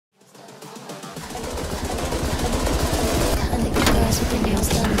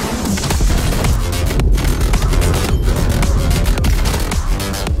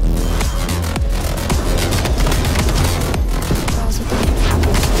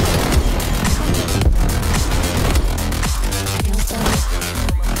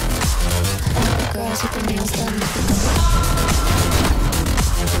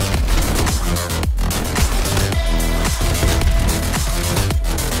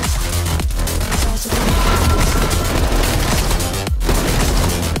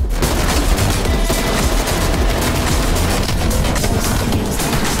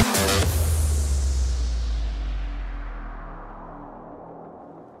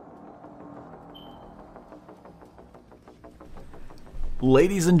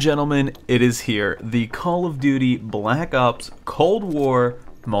Ladies and gentlemen, it is here, the Call of Duty Black Ops Cold War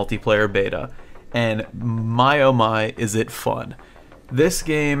multiplayer beta, and my oh my is it fun. This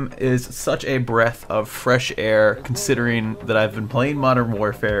game is such a breath of fresh air considering that I've been playing Modern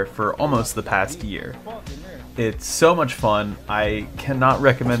Warfare for almost the past year. It's so much fun. I cannot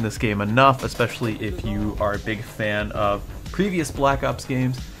recommend this game enough, especially if you are a big fan of previous Black Ops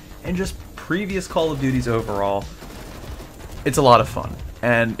games and just previous Call of Duties overall. It's a lot of fun.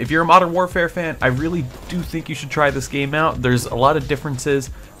 And if you're a Modern Warfare fan, I really do think you should try this game out. There's a lot of differences,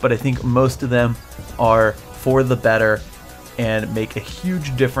 but I think most of them are for the better and make a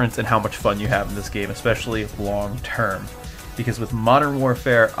huge difference in how much fun you have in this game, especially long term. Because with Modern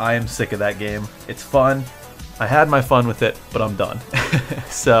Warfare, I am sick of that game. It's fun. I had my fun with it, but I'm done.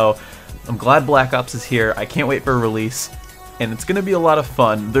 So I'm glad Black Ops is here. I can't wait for a release, and it's going to be a lot of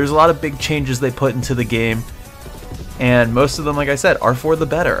fun. There's a lot of big changes they put into the game, and most of them, like I said, are for the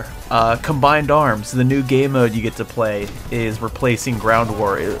better. Combined Arms, the new game mode you get to play, is replacing Ground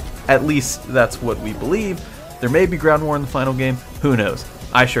War. At least that's what we believe. There may be Ground War in the final game, who knows?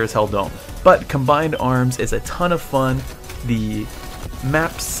 I sure as hell don't. But Combined Arms is a ton of fun. The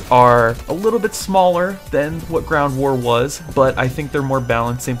maps are a little bit smaller than what Ground War was, but I think they're more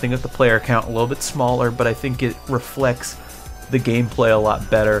balanced. Same thing with the player count, a little bit smaller, but I think it reflects the gameplay a lot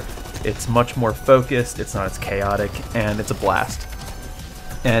better. It's much more focused, it's not as chaotic, and it's a blast.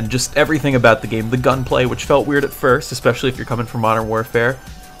 And just everything about the game, the gunplay, which felt weird at first, especially if you're coming from Modern Warfare,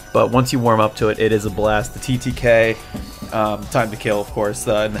 but once you warm up to it, it is a blast. The TTK, time to kill, of course,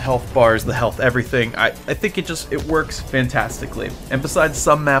 and the health bars, the health, everything. I think it works fantastically. And besides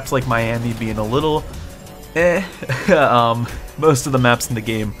some maps like Miami being a little most of the maps in the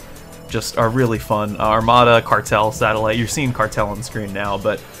game just are really fun. Armada, Cartel, Satellite. You're seeing Cartel on the screen now,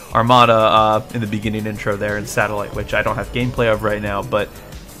 but Armada in the beginning intro there, and Satellite, which I don't have gameplay of right now, but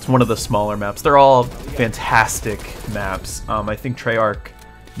it's one of the smaller maps. They're all fantastic maps. I think Treyarch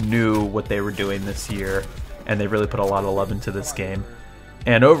knew what they were doing this year, and they really put a lot of love into this game.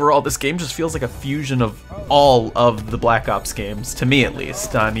 And overall, this game just feels like a fusion of all of the Black Ops games, to me at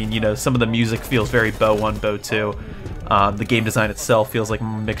least. I mean, you know, some of the music feels very Bo 1, Bo 2. The game design itself feels like a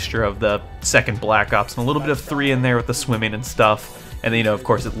mixture of the second Black Ops and a little bit of 3 in there with the swimming and stuff. And then, you know, of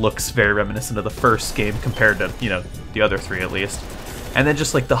course, it looks very reminiscent of the first game compared to, you know, the other 3 at least. And then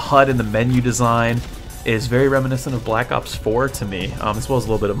just like the HUD and the menu design is very reminiscent of Black Ops 4 to me, as well as a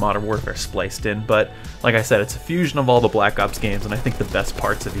little bit of Modern Warfare spliced in. But like I said, it's a fusion of all the Black Ops games, and I think the best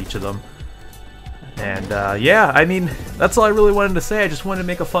parts of each of them. And yeah, I mean, that's all I really wanted to say. I just wanted to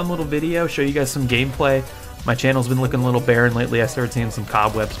make a fun little video, show you guys some gameplay. My channel's been looking a little barren lately. I started seeing some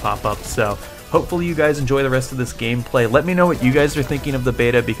cobwebs pop up, so hopefully you guys enjoy the rest of this gameplay. Let me know what you guys are thinking of the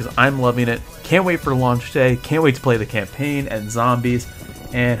beta, because I'm loving it. Can't wait for launch day. Can't wait to play the campaign and zombies.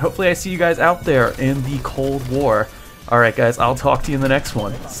 And hopefully I see you guys out there in the Cold War. Alright guys, I'll talk to you in the next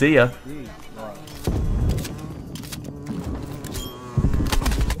one. See ya.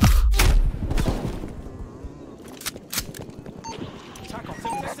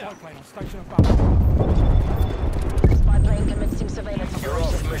 You're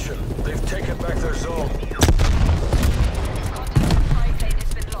off mission. They've taken back their zone.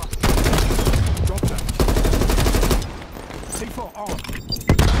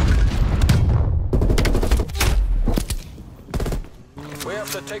 We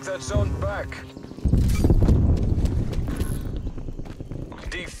have to take that zone back.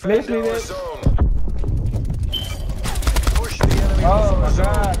 Defend our zone. Push the enemy. Oh my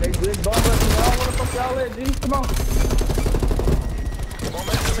god, they did bomb us and y'all wanna fuck y'all at, G? Come on.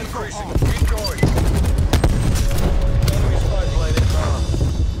 Momentum increasing. Keep going. Enemy spy plane inbound.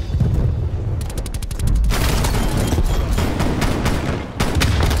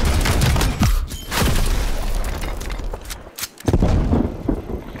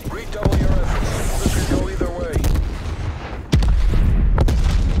 Redouble your efforts. This could go either way.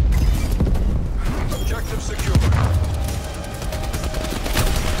 Objective secure.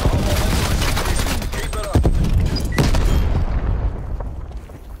 All momentum is increasing. Keep it up.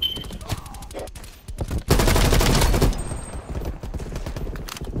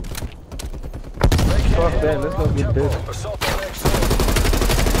 Fuck that, let's go get this. Assault the next zone.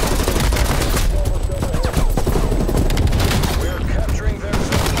 We are capturing their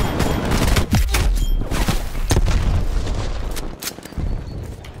zone.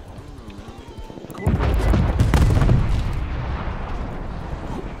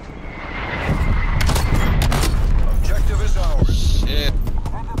 Objective is ours. Shit.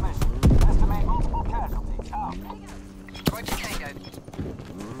 Estimate multiple casualties. Out. Roger, Tango.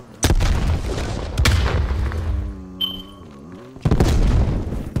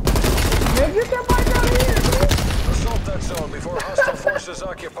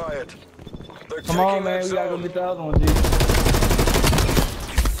 target. They're Come taking on, man. that We gotta go zone. get the other one, G.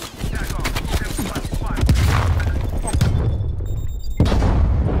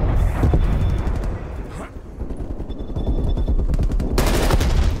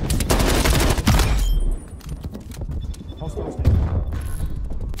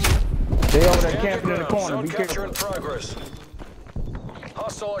 They over there camping in the corner. Zone Be capture careful. in progress.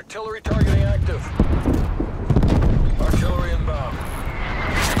 Hostile artillery targeting active. Artillery inbound.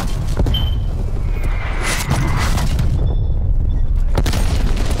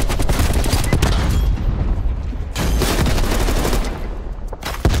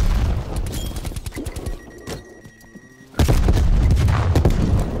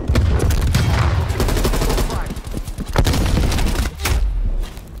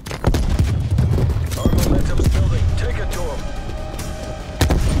 Our momentum's building. Take it to them.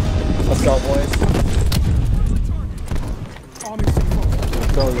 Let's go, boys.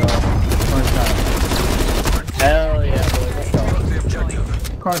 Let's go, y'all. Crunch time. Hell yeah, boys. Let's go. Got the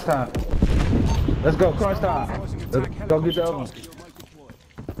objective. Crunch time. Let's go, crunch time. Let's go get the other one.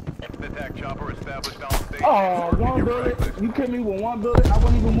 Attack chopper established on station. Oh, one bullet. You killed me with one bullet. I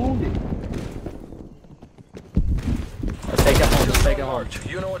wasn't even wounded. Let's take it home. Let's take it home. March.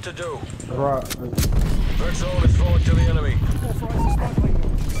 You know what to do. Right. That zone is falling to the enemy.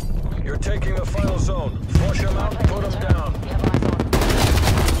 You're taking the final zone. Flush them out and put them down.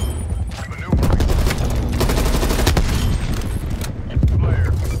 Maneuvering.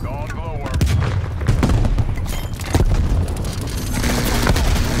 Flare. Gone glowworm.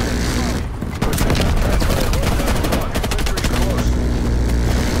 Victory's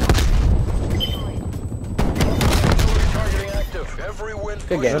close. Artillery targeting active. Every wind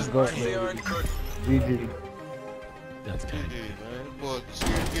Good game. pushes Let's back go. the Iron Curtain. GG. That's good. GG, man. Boy,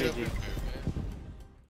 just get up there.